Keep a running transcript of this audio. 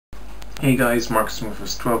Hey guys,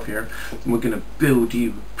 Marcus12 here, and we're going to build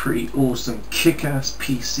you a pretty awesome kick-ass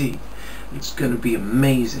PC. It's going to be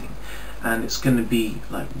amazing, and it's going to be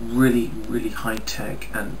like really high-tech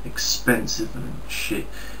and expensive and shit.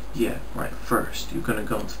 Yeah, right, first you're going to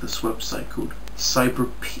go onto this website called Super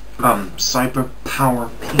Power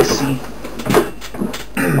PC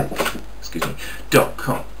excuse me,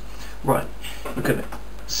 .com. Right, you're going to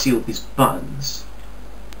see all these buttons.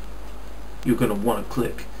 You're going to want to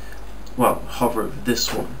click, well, hover over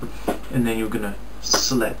this one, and then you're going to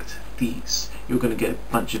select these. You're going to get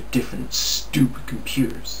a bunch of different stupid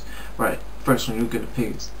computers. Right, first one you're going to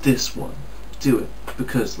pick is this one. Do it,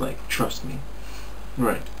 because, like, trust me.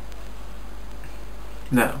 Right.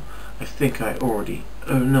 Now, I think I already,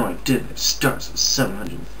 oh no I didn't, it starts at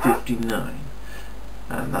 759.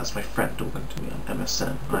 And that's my friend talking to me on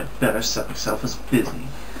MSN. I better set myself as busy.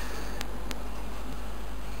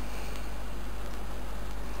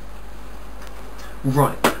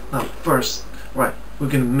 Right, now first, right, we're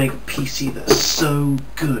going to make a PC that's so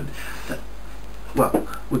good that, well,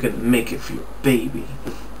 we're going to make it for your baby.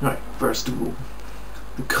 Right, first of all,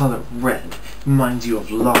 the color red reminds you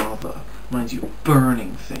of lava, reminds you of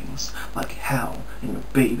burning things like hell, and your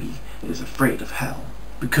baby is afraid of hell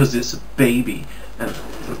because it's a baby and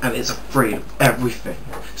it's afraid of everything.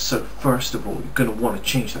 So first of all, you're going to want to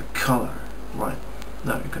change that color. Right,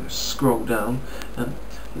 now you're going to scroll down and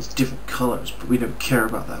there's different colors, but we don't care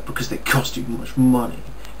about that because they cost you much money.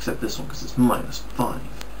 Except this one because it's -5.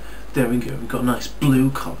 There we go. We've got a nice blue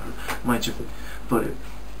color. But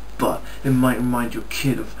it might remind your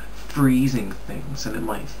kid of freezing things, and it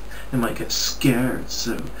might get scared.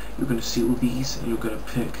 So you're going to see all these, and you're going to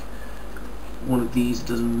pick one of these. It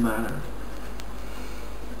doesn't matter.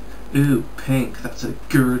 Ooh, pink. That's a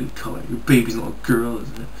girly color. Your baby's not a girl,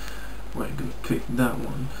 isn't it? Right, you're going to pick that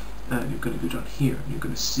one. And you're going to go down here, and you're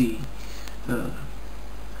going to see, you're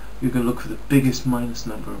going to look for the biggest minus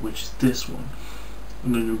number, which is this one,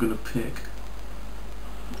 and then you're going to pick,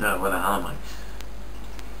 where the hell am I?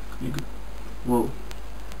 You go,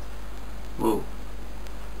 whoa,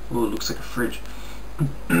 it looks like a fridge.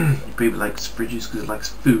 Your baby likes fridges because it likes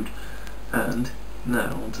food. And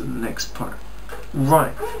now on to the next part.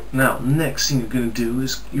 Right, now next thing you're going to do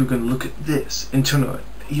is you're going to look at this internal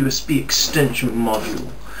USB extension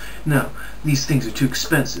module. Now, these things are too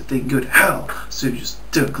expensive. They can go to hell, so you just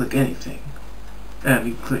don't click anything. And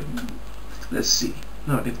you click, let's see.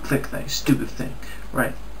 No, I didn't click that stupid thing.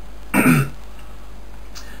 Right.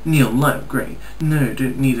 Neon light upgrade. No,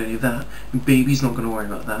 don't need any of that. Baby's not going to worry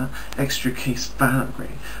about that. Extra case fan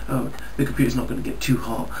upgrade. Oh, the computer's not going to get too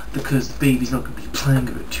hot because the baby's not going to be playing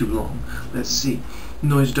with it too long. Let's see.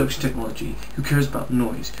 Noise reduction technology. Who cares about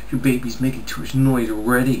noise? Your baby's making too much noise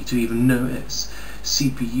already to even notice.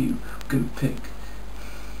 CPU. We're going to pick.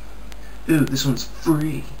 Ooh, this one's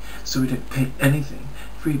free, so we don't pay anything.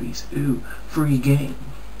 Freebies. Ooh, free game.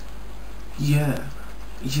 Yeah,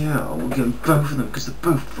 we'll get both of them because they're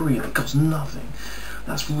both free and they cost nothing.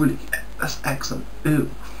 That's excellent.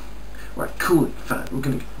 Ooh, right, cooling fan. We're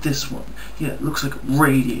going to get this one. Yeah, it looks like a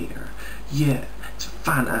radiator. Yeah, it's a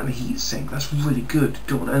fan and a heat sink. That's really good.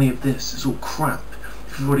 Don't want any of this. It's all crap.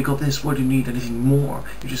 If you've already got this, why do you need anything more?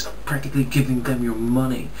 You're just practically giving them your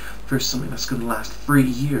money for something that's going to last 3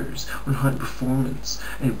 years on high performance.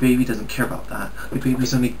 And your baby doesn't care about that. Your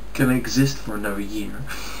baby's only going to exist for another year.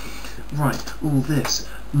 Right, all this.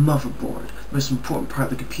 Motherboard. Most important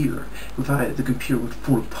part of the computer. Without it, the computer would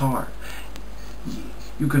fall apart.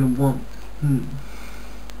 You're going to want...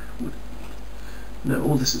 No,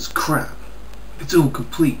 all this is crap. It's all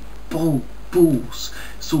complete balls.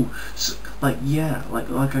 It's all... like, yeah,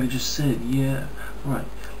 like I just said, yeah. Right,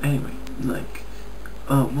 anyway, like,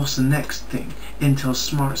 what's the next thing? Intel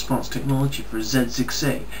Smart Response Technology for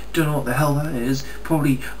Z6A. Don't know what the hell that is.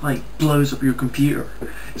 Probably, like, blows up your computer.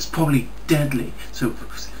 It's probably deadly. So,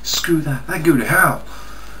 screw that. That go to hell.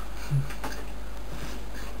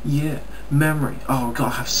 Yeah, memory. Oh, we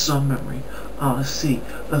gotta have some memory. Oh, let's see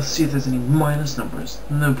if there's any minus numbers.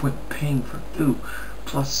 No point paying for it. Ooh,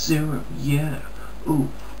 +0. Yeah. Ooh.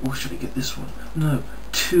 Or should I get this one? No,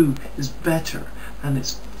 2 is better, and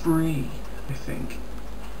it's free, I think.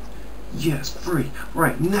 Yes, free.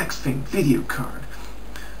 Right, next thing, video card.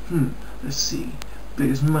 Let's see.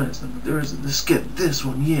 Biggest minus number. There isn't. Let's get this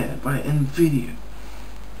one, yeah, by NVIDIA.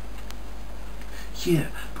 Yeah,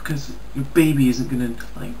 because your baby isn't gonna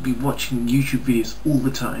like be watching YouTube videos all the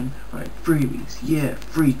time. Right, freebies. Yeah,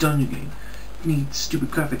 free dungeon game. You need stupid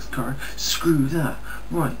graphics card. Screw that.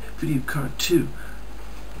 Right, video card 2.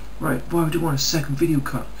 Right, why would you want a second video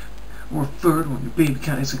card? Or a third one? Your baby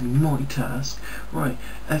can't exactly multitask. Right,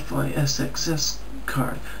 FISXS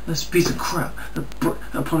card. That's a piece of crap.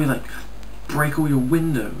 That'll probably like break all your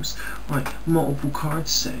windows. Right, multiple card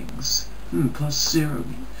settings. +0.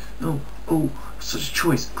 Oh, such a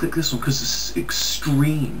choice. Click this one because it's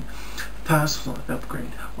extreme. Power supply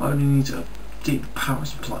upgrade. I only need to update the power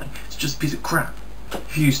supply. It's just a piece of crap.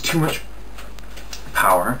 If you use too much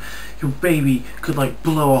power, your baby could like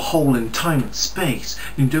blow a hole in time and space.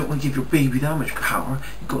 You don't want to give your baby that much power.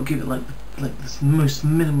 You've got to give it like the most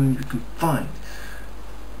minimum you can find.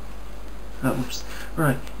 Oops.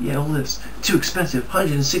 Right, yeah, all this. Too expensive.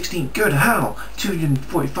 116, go to hell.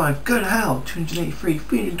 245, go to hell. 283,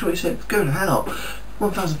 326, go to hell.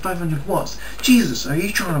 1,500 watts. Jesus, are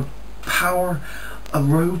you trying to power a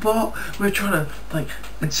robot? We're trying to like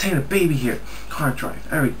maintain a baby here. Hard drive.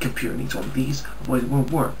 Every computer needs one of these, otherwise it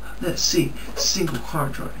won't work. Let's see. Single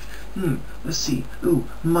hard drive. Let's see. Ooh,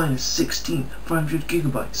 -16, 500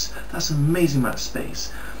 gigabytes. That's an amazing amount of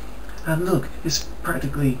space. And look, it's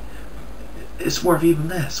worth even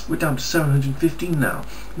less. We're down to 715 now.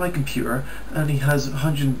 My computer only has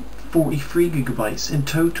 143 gigabytes in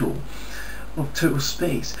total of total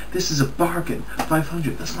space. This is a bargain.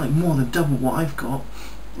 500. That's like more than double what I've got.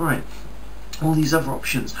 Right. All these other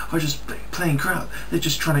options are just plain crap. They're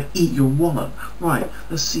just trying to eat your wallet. Right.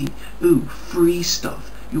 Let's see. Ooh, free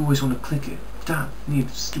stuff. You always want to click it. Damn. You need a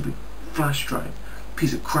stupid flash drive.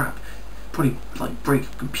 Piece of crap. Probably like break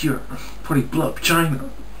a computer. Probably blow up China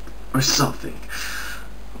or something.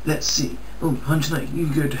 Let's see. Oh, 190. You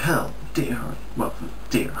can go to hell. Data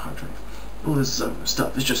hard drive. All this other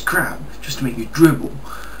stuff is just crap, just to make you dribble.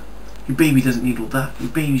 Your baby doesn't need all that. Your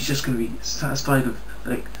baby's just going to be satisfied with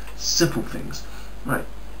like simple things. Right,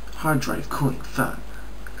 hard drive cooling fan.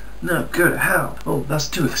 No, go to hell. Oh, that's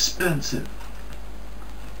too expensive.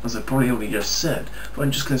 As I probably already just said, but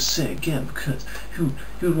I'm just going to say it again because who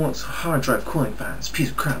wants a hard drive cooling fan? It's a piece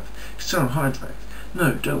of crap. External hard drive.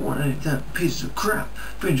 No, don't want any of them. Pieces of crap.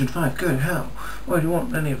 305, go to hell. Why do you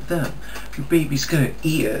want any of them? Your baby's gonna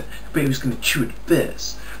eat it. Your baby's gonna chew it to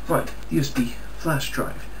bits. Right, USB flash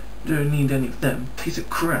drive. Don't need any of them. Piece of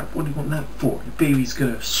crap. What do you want that for? Your baby's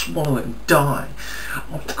gonna swallow it and die.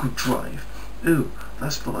 Optical drive. Ooh,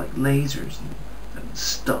 that's for like lasers and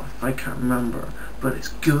stuff. I can't remember, but it's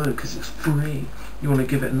good because it's free. You want to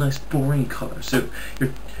give it a nice boring color, so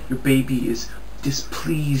your baby is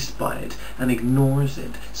displeased by it and ignores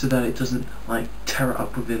it so that it doesn't like tear it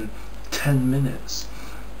up within 10 minutes.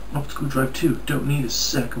 Optical drive 2, don't need a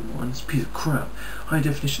second one, it's a piece of crap. High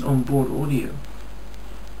definition onboard audio.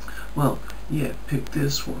 Well, yeah, pick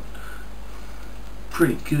this one.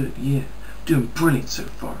 Pretty good, yeah. Doing brilliant so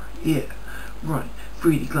far, yeah. Right,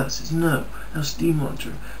 3D glasses, no. LCD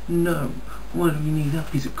monitor, no. What do you need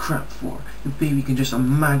that piece of crap for? Your baby can just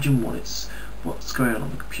imagine what's going on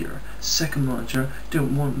the computer. Second monitor,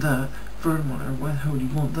 don't want that. Third monitor, why the hell do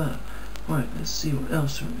you want that? Right, let's see what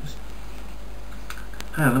else there is.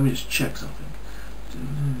 Hang on, let me just check something.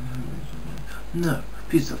 No,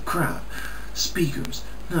 piece of crap. Speakers,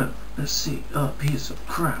 no. Let's see, piece of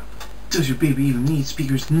crap. Does your baby even need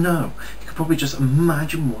speakers? No. You could probably just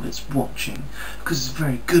imagine what it's watching because it's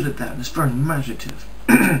very good at that and it's very imaginative.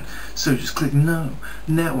 So just click no.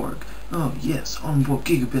 Network. Oh yes, onboard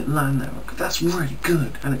gigabit LAN network. That's really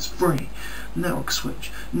good and it's free. Network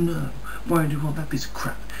switch. No. Why do you want that piece of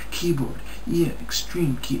crap? Keyboard. Yeah,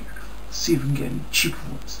 extreme gear. Let's see if we can get any cheaper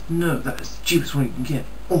ones. No, that is the cheapest one you can get.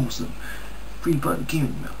 Awesome. 3-button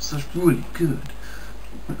gaming mouse. That's really good.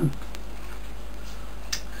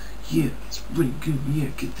 Yeah, it's really good. Yeah,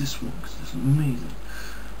 get this one because it's amazing.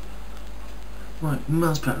 Right,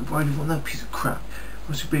 mouse pad. Why do you want that piece of crap?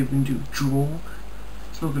 What's your baby gonna do? Draw?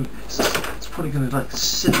 It's not gonna. It's probably gonna like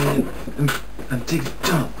sit in and take a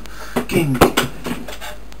dump. Game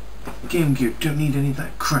gear. Don't need any of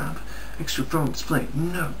that crap. Extra phone display.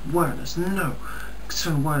 No. Wireless. No.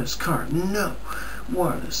 External wireless card. No.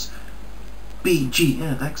 Wireless.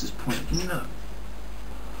 BGN access point. No.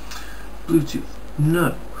 Bluetooth.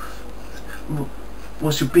 No.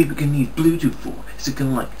 What's your baby gonna need Bluetooth for? Is it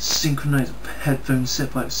gonna like synchronize a headphone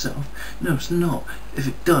set by itself? No, it's not. If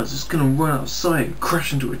it does, it's gonna run outside and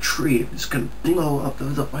crash into a tree. It's gonna blow up the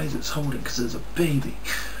device it's holding because it's a baby.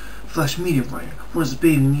 Flash media writer. What does the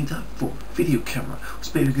baby need that for? Video camera. What's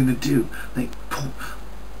the baby gonna do?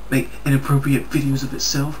 Make inappropriate videos of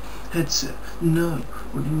itself? Headset. No.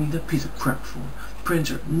 What do you need that piece of crap for?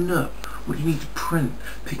 Printer. No. What do you need to print?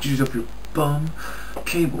 Pictures of your bum?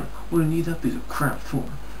 Cable. What do you need that piece of crap for?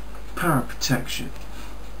 Power protection.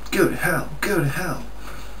 Go to hell. Go to hell.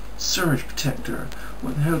 Surge protector.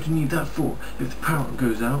 What the hell do you need that for? If the power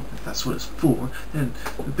goes out, if that's what it's for, then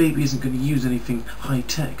the baby isn't going to use anything high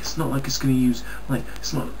tech. It's not like it's going to use, like,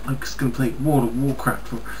 it's not like it's going to play World of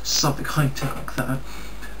Warcraft or something high tech like that.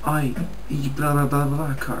 I.e. blah blah blah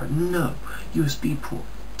blah card. No. USB port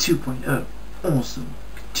 2.0. Awesome.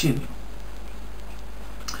 Continue.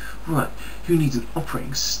 Right, who needs an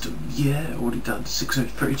operating system? Yeah, already done.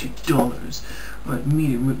 $632. Right,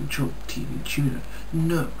 medium remote control TV tuner.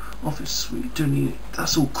 No, Office Suite, don't need it.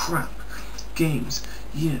 That's all crap. Games,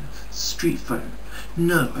 yeah. Street Fighter.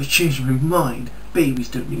 No, I changed my mind. Babies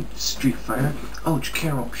don't need Street Fighter. Ultra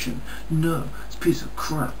care option. No, it's a piece of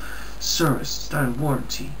crap. Service, standard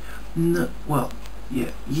warranty. No, well,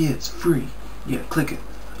 yeah, it's free. Yeah, click it.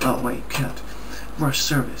 Oh wait, can't. Rush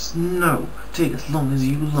service. No, take as long as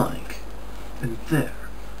you like. And there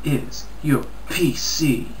is your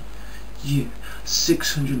PC. Yeah,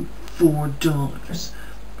 $604.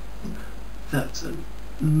 That's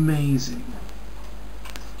amazing.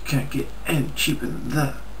 You can't get any cheaper than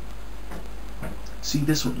that. See,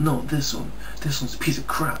 this one, not this one. This one's a piece of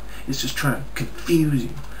crap. It's just trying to confuse you.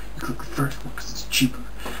 You click the first one because it's cheaper.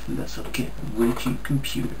 And that's what get with your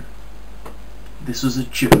computer. This was a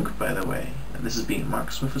joke, by the way, and this is being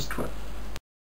Marcus with his 12.